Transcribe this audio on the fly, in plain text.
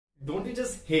Don't you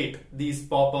just hate these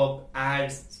pop-up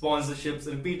ads, sponsorships,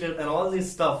 repeated and all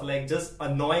this stuff like just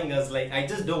annoying us? Like I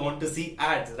just don't want to see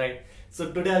ads, right?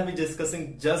 So today I'll be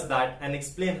discussing just that and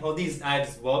explain how these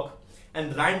ads work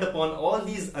and rant upon all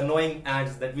these annoying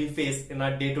ads that we face in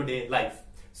our day-to-day life.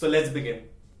 So let's begin.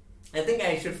 I think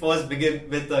I should first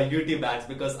begin with YouTube ads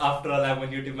because after all I'm on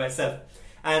YouTube myself.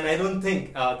 And I don't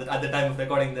think that at the time of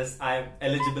recording this I am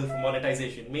eligible for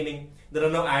monetization, meaning there are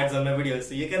no ads on my videos,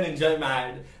 so you can enjoy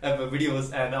my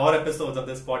videos and our episodes of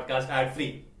this podcast ad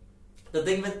free. The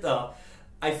thing with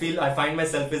I find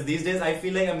myself is these days I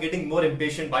feel like I'm getting more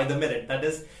impatient by the minute. That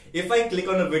is, if I click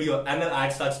on a video and an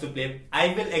ad starts to play,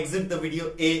 I will exit the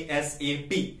video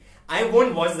ASAP. I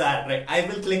won't watch the ad, right? I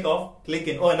will click off, click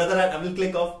in. Oh, another ad, I will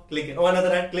click off, click in. Oh,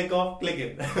 another ad, click off, click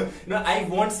in. I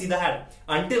won't see the ad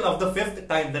until of the fifth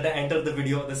time that I enter the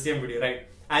video, the same video, right?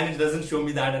 And it doesn't show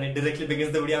me that and it directly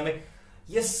begins the video. I'm like,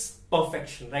 yes,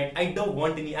 perfection, right? I don't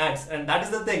want any ads. And that is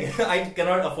the thing. I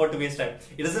cannot afford to waste time.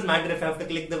 It doesn't matter if I have to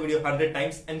click the video 100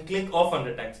 times and click off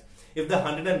 100 times. If the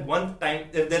 101th time,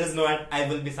 if there is no ad, I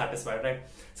will be satisfied, right?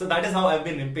 So that is how I've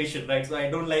been impatient, right? So I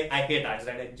hate ads,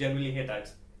 right? I genuinely hate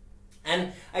ads.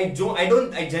 And I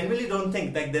genuinely don't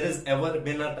think that there has ever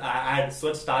been an ad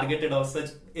such targeted or such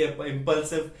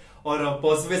impulsive or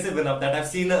persuasive enough that I've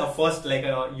seen first an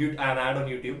ad on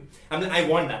YouTube. I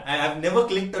want that. I've never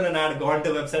clicked on an ad, gone to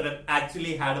a website and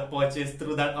actually had a purchase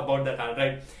through that about that ad,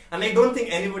 right? And I don't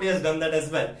think anybody has done that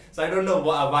as well. So I don't know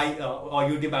why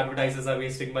YouTube advertisers are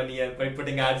wasting money and by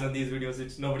putting ads on these videos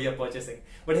which nobody are purchasing.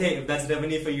 But hey, if that's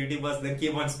revenue for YouTubers, then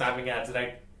keep on spamming ads,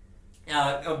 right?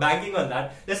 Banking on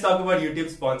that, let's talk about YouTube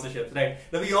sponsorships, right?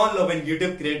 Now we all know when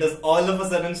YouTube creators all of a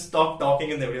sudden stop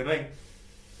talking in the video, right?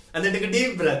 And they take a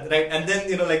deep breath, right? And then,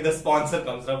 the sponsor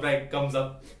comes up, right?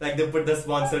 Like they put the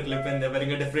sponsor clip in, they're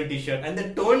wearing a different t-shirt. And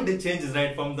the tone changes,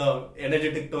 right? From the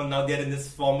energetic tone, now they're in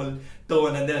this formal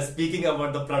tone and they're speaking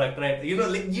about the product, right?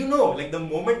 Like the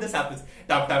moment this happens,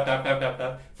 tap, tap, tap, tap, tap,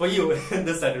 tap. For you,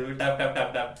 this side will tap, tap,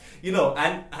 tap, tap.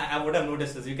 And what I've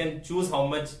noticed is you can choose how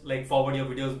much, forward your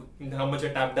videos, how much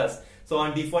a tap does. So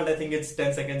on default, I think it's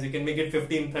 10 seconds. You can make it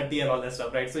 15, 30 and all that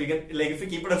stuff, right? So you can, if you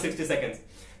keep it on 60 seconds,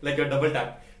 like your double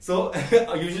tap. So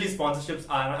usually sponsorships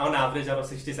are on average are of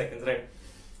 60 seconds, right?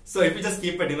 So if you just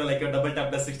keep it, your double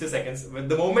tap does 60 seconds. When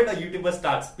the moment a YouTuber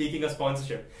starts speaking a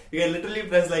sponsorship, you can literally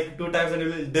press 2 times and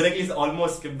it will directly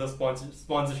almost skip the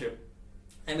sponsorship.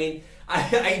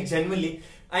 I genuinely,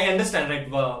 I understand,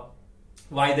 right?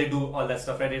 Why they do all that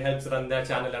stuff, right? It helps run their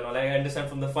channel and all. I understand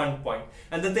from the fun point.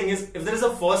 And the thing is, if there is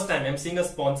a first time I'm seeing a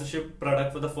sponsorship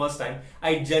product for the first time,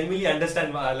 I genuinely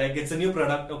understand, it's a new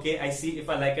product. Okay, I see, if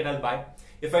I like it, I'll buy.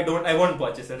 If I don't, I won't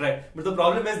purchase it, right? But the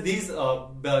problem is these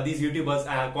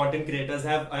YouTubers, content creators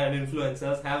and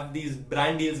influencers have these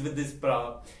brand deals with these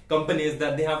companies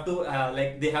that they have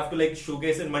to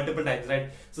showcase it multiple times,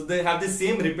 right? So they have the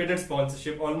same repeated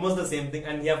sponsorship, almost the same thing,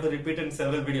 and you have to repeat it in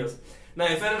several videos. Now,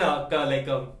 if you're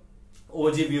an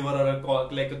OG viewer or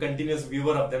a continuous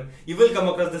viewer of them, you will come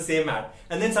across the same ad,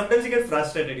 and then sometimes you get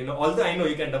frustrated. Although I know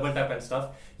you can double tap and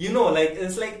stuff,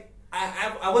 it's like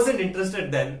I wasn't interested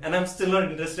then, and I'm still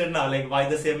not interested now. Like, why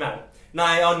the same ad? Now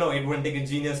I know it won't take a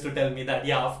genius to tell me that.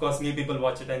 Yeah, of course, new people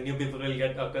watch it and new people will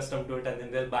get accustomed to it and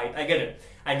then they'll buy it. I get it.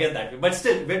 I get that. But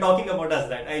still, we're talking about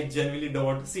us, right? I genuinely don't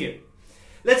want to see it.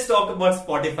 Let's talk about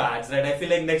Spotify ads, right? I feel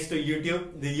like next to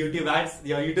YouTube, the YouTube ads,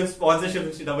 your YouTube sponsorship,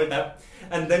 which you double tap,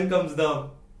 and then comes the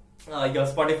your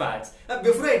Spotify ads.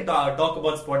 Before I talk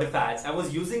about Spotify ads, I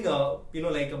was using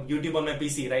YouTube on my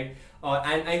PC, right?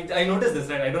 And I noticed this,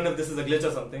 right? I don't know if this is a glitch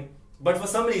or something, but for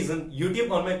some reason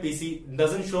YouTube on my PC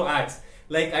doesn't show ads.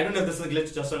 Like, I don't know if this is a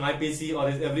glitch just on my PC or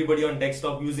is everybody on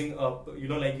desktop using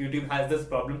YouTube has this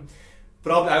problem.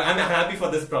 I'm happy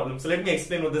for this problem. So let me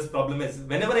explain what this problem is.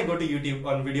 Whenever I go to YouTube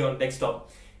on video on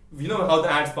desktop, you know how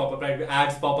the ads pop up, right?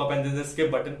 Ads pop up and there's a skip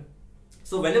button.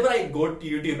 So whenever I go to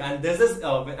YouTube and there's this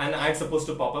an ad supposed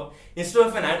to pop up, instead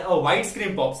of an ad, a white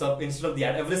screen pops up instead of the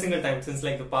ad every single time since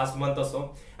the past month or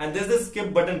so. And there's this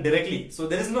skip button directly. So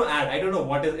there is no ad. I don't know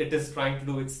what it is trying to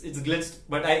do. It's glitched.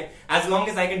 But as long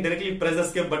as I can directly press the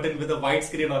skip button with a white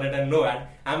screen on it and no ad,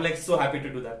 I'm so happy to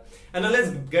do that. And now let's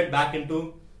get back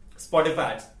into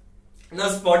Spotify ads. Now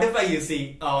Spotify, you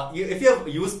see, if you have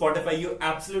used Spotify, you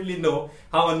absolutely know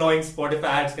how annoying Spotify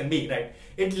ads can be, right?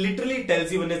 It literally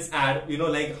tells you in its ad,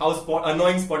 how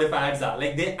annoying Spotify ads are.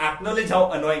 Like, they acknowledge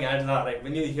how annoying ads are, right?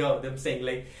 When you hear them saying,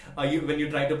 when you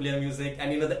try to play music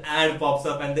and the ad pops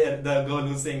up and the girl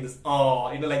who's saying this,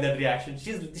 that reaction,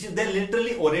 they're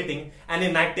literally orating and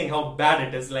enacting how bad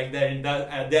it is,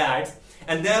 their ads,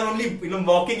 and they're only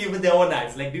mocking you with their own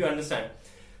ads. Like, do you understand?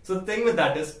 So the thing with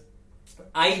that is,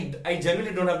 I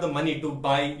generally don't have the money to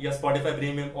buy your Spotify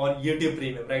Premium or YouTube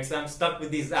Premium, right? So I'm stuck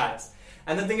with these ads.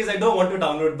 And the thing is, I don't want to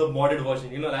download the modded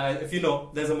version. If you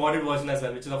know, there's a modded version as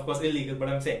well, which is of course illegal, but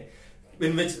I'm saying,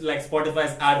 in which like Spotify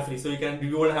is ad free, so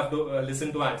you won't have to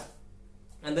listen to ads.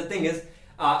 And the thing is,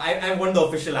 I want the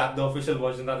official app, the official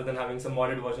version, rather than having some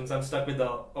modded version. So I'm stuck with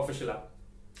the official app.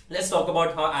 Let's talk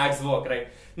about how ads work, right?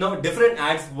 Now, different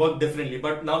ads work differently,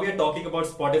 but now we are talking about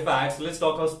Spotify ads. So let's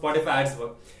talk how Spotify ads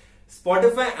work.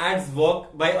 Spotify ads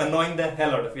work by annoying the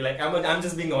hell out of you. Like I'm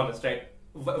just being honest, right?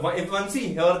 If once you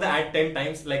hear the ad 10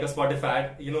 times, like a Spotify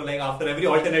ad, like after every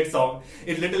alternate song,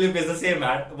 it literally plays the same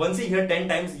ad. Once you hear 10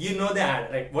 times, you know the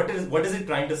ad, right? What is it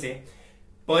trying to say?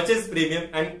 Purchase premium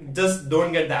and just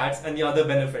don't get the ads and the other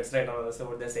benefits, right? Now, that's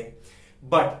what they're saying.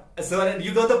 But so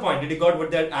you got the point. You got what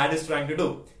that ad is trying to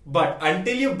do. But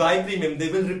until you buy premium, they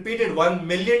will repeat it 1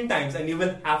 million times, and you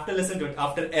will have to listen to it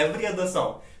after every other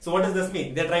song. So what does this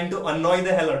mean? They're trying to annoy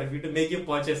the hell out of you to make you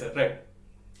purchase it, right?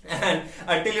 And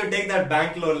until you take that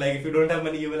bank loan, like if you don't have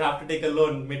money, you will have to take a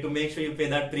loan to make sure you pay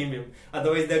that premium.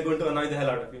 Otherwise, they're going to annoy the hell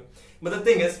out of you. But the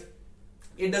thing is,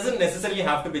 it doesn't necessarily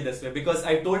have to be this way, because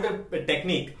I told a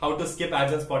technique how to skip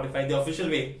ads on Spotify the official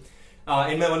way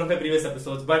in one of my previous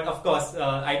episodes. But of course,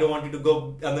 I don't want you to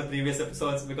go on the previous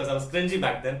episodes because I was cringy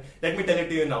back then. Let me tell it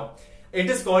to you now. It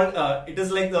is called, it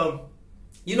is like the,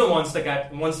 Monster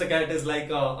Cat. Monster Cat is like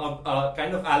a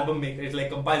kind of album maker. It like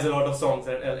compiles a lot of songs,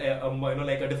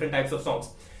 like different types of songs.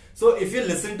 So if you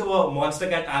listen to a Monster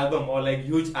Cat album or like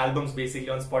huge albums basically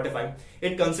on Spotify,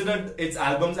 it considered its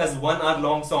albums as 1 hour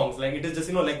long songs. Like it is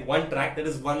just, like one track that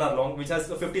is 1 hour long, which has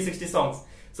 50-60 songs.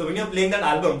 So when you're playing that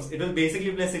albums, it will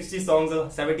basically play 60 songs or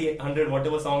 70, 100,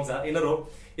 whatever songs are in a row.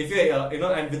 If you,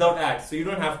 and without ads. So you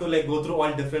don't have to like go through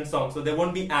all different songs. So there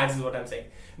won't be ads is what I'm saying.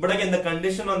 But again, the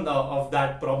condition of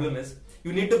that problem is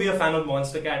you need to be a fan of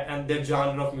Monster Cat and their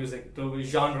genre of music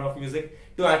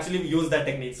to actually use that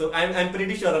technique. So I'm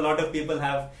pretty sure a lot of people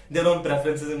have their own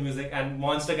preferences in music, and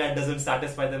Monster Cat doesn't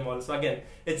satisfy them all. So again,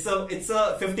 it's a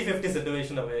 50-50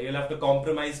 situation where you'll have to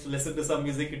compromise to listen to some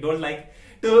music you don't like,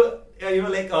 to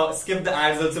skip the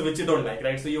ads also which you don't like,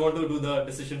 right? So you want to do the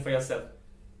decision for yourself.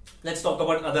 Let's talk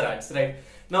about other ads, right?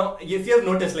 Now, if you have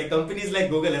noticed, like companies like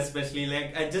Google especially,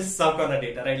 like I just suck on our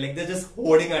data, right? Like they're just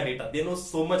hoarding our data. They know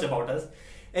so much about us.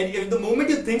 And if the moment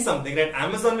you think something, right,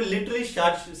 Amazon will literally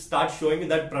start showing you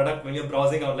that product when you're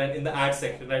browsing online in the ad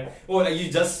section, right? Oh,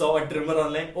 you just saw a trimmer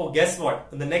online. Oh, guess what?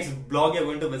 In the next blog you're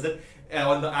going to visit,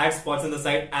 on the ad spots on the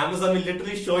site, Amazon will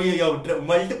literally show you your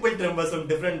multiple trimmers from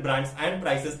different brands and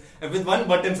prices, and with one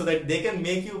button, so that they can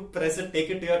make you press it, take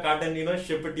it to your cart, and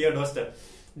ship it to your doorstep.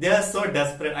 They are so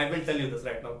desperate. I will tell you this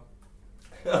right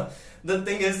now. The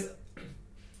thing is,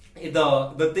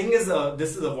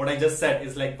 this is what I just said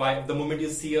is like, why the moment you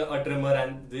see a trimmer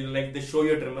and they show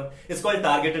you a trimmer, it's called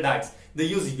targeted ads. They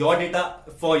use your data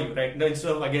for you, right? No,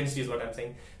 instead of against you is what I'm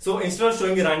saying. So instead of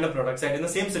showing you random products, right? In the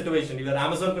same situation, either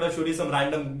Amazon could have showed you some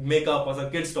random makeup or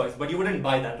some kids toys, but you wouldn't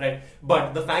buy that, right?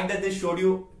 But the fact that they showed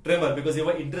you trimmer because you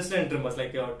were interested in trimmers,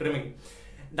 like you're trimming,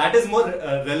 that is more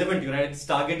relevant to you, right? It's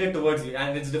targeted towards you,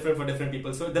 and it's different for different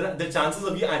people. So the chances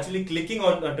of you actually clicking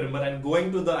on a trimmer and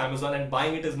going to the Amazon and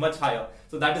buying it is much higher.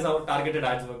 So that is how targeted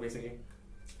ads work basically.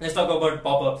 Let's talk about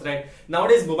pop-ups, right?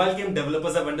 Nowadays, mobile game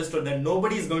developers have understood that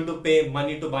nobody is going to pay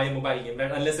money to buy a mobile game,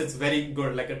 right? Unless it's very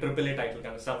good, like a AAA title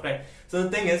kind of stuff, right? So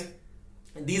the thing is,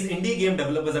 these indie game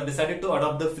developers have decided to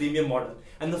adopt the freemium model.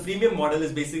 And the freemium model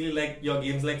is basically like your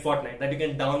games like Fortnite that you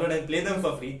can download and play them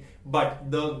for free. But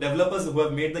the developers who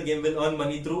have made the game will earn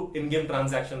money through in-game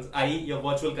transactions, i.e. your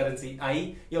virtual currency,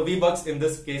 i.e. your V-Bucks in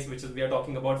this case, which is we are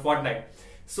talking about Fortnite.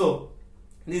 So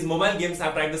these mobile games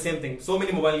have tried the same thing. So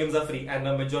many mobile games are free, and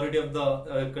the majority of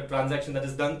the transaction that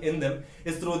is done in them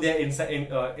is through their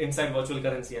inside virtual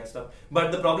currency and stuff.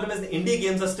 But the problem is the indie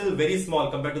games are still very small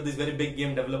compared to these very big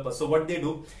game developers. So what they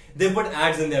do, they put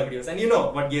ads in their videos, and you know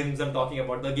what games I'm talking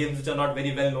about. The games which are not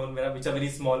very well known, which are very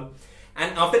small.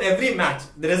 And after every match,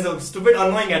 there is a stupid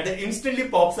annoying ad that instantly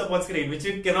pops up on screen, which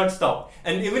you cannot stop.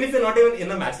 And even if you're not even in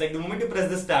a match, like the moment you press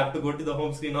this tab to go to the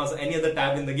home screen or any other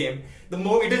tab in the game, the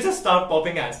moment it will just start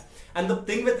popping ads. And the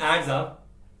thing with ads are,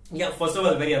 first of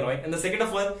all, very annoying. And the second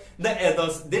of all,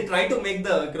 they try to make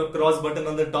the cross button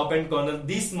on the top end corner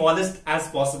the smallest as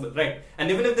possible, right?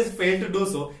 And even if they fail to do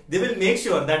so, they will make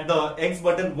sure that the X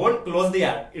button won't close the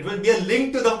ad. It will be a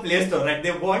link to the Play Store, right?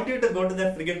 They want you to go to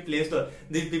that friggin' Play Store.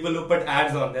 These people who put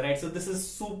ads on there, right? So this is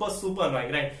super, super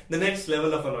annoying, right? The next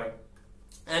level of annoying.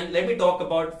 And let me talk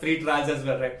about free trials as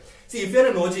well, right? See, if you're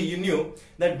an OG, you knew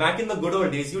that back in the good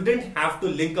old days, you didn't have to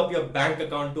link up your bank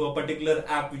account to a particular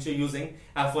app which you're using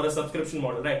for a subscription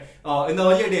model, right? In the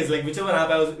earlier days, like whichever app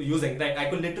I was using, right, I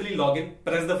could literally log in,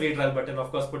 press the free trial button,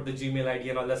 of course, put the Gmail ID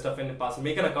and all that stuff in the password,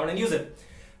 make an account and use it.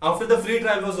 After the free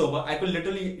trial was over, I could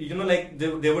literally, like they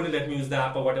wouldn't let me use the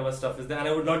app or whatever stuff is there, and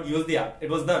I would not use the app. It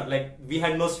was done. Like we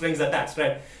had no strings attached,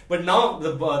 right? But now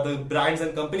the brands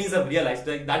and companies have realized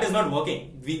that is not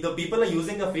working. The people are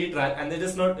using a free trial and they're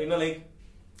just not,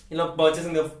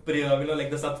 purchasing the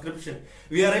the subscription.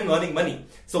 We are earning money.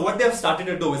 So what they have started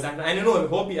to do is, and I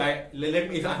hope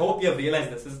you have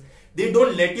realized this, is they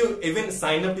don't let you even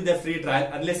sign up to their free trial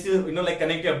unless you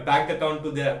connect your bank account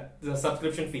to the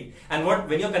subscription fee. And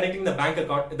when you're connecting the bank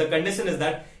account, the condition is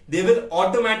that they will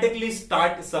automatically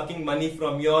start sucking money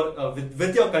from your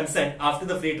with your consent after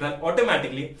the free trial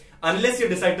automatically, unless you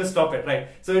decide to stop it, right?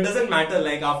 So it doesn't matter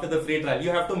like after the free trial, you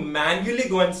have to manually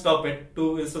go and stop it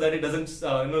so that it doesn't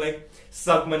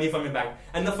suck money from your bank.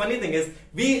 And the funny thing is,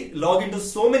 we log into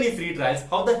so many free trials.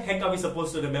 How the heck are we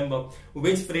supposed to remember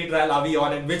which free trial are we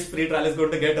on and which free trial is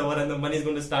going to get over and the money is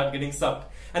going to start getting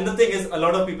sucked? And the thing is, a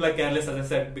lot of people are careless, as I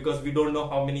said, because we don't know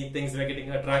how many things we're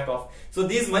getting a track of. So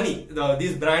these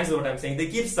brands, what I'm saying, they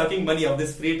keep sucking money of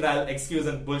this free trial excuse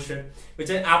and bullshit, which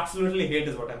I absolutely hate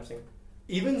is what I'm saying.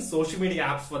 Even social media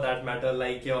apps for that matter,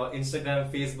 like your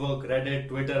Instagram, Facebook, Reddit,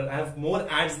 Twitter, have more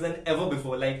ads than ever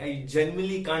before. Like I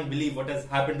genuinely can't believe what has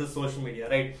happened to social media,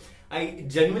 right? I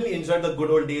genuinely enjoyed the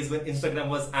good old days when Instagram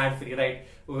was ad free, right?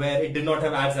 Where it did not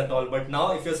have ads at all. But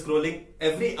now if you're scrolling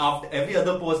every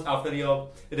other post after your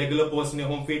regular post in your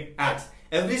home feed, ads.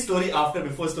 Every story after,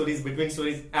 before stories, between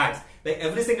stories, ads. Like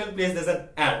every single place there's an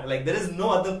ad. Like there is no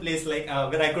other place like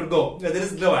where I could go. There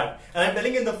is no ad. And I'm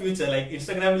telling you, in the future, like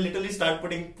Instagram will literally start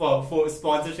putting for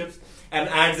sponsorships and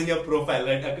ads in your profile.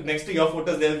 Right? Next to your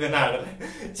photos, there will be an ad.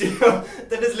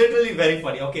 That is literally very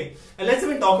funny. Okay. And let's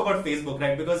even talk about Facebook,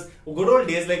 right? Because good old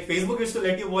days, like Facebook used to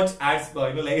let you watch ads,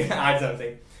 ads and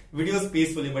things. Videos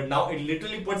peacefully, but now it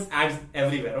literally puts ads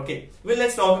everywhere. Okay, well,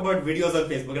 let's talk about videos on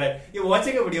Facebook, right? You're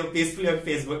watching a video peacefully on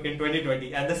Facebook in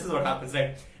 2020, and this is what happens,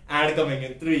 right? Ad coming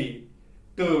in 3,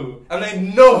 2. I'm like,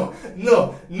 no,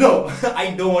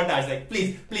 I don't want ads. Like,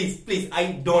 please,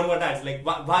 I don't want ads. Like,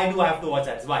 why do I have to watch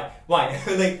ads? Why?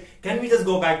 Like, can we just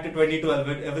go back to 2012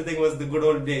 when everything was the good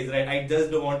old days, right? I just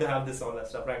don't want to have all that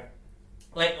stuff, right?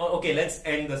 Like, okay, let's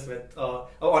end this with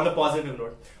on a positive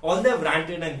note. All they've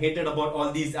ranted and hated about all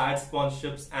these ads,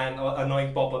 sponsorships, and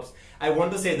annoying pop-ups. I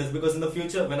want to say this because in the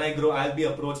future, when I grow, I'll be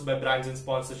approached by brands and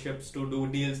sponsorships to do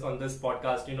deals on this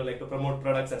podcast, to promote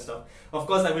products and stuff. Of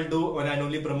course, I will do and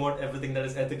only promote everything that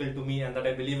is ethical to me and that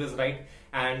I believe is right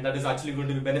and that is actually going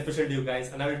to be beneficial to you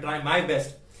guys. And I will try my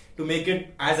best to make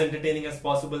it as entertaining as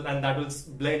possible, and that will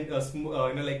blend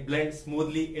blend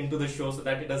smoothly into the show so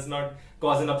that it does not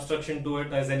cause an obstruction to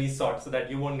it as any sort, so that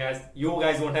you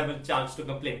guys won't have a chance to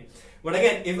complain. But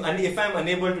again, if I'm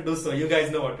unable to do so, you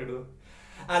guys know what to do.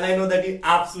 And I know that you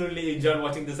absolutely enjoyed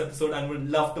watching this episode and would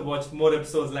love to watch more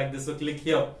episodes like this, so click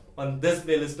here on this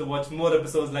playlist to watch more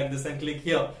episodes like this, and click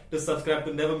here to subscribe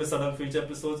to never miss out on future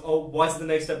episodes or watch the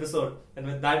next episode. And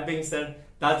with that being said,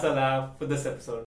 that's all I have for this episode.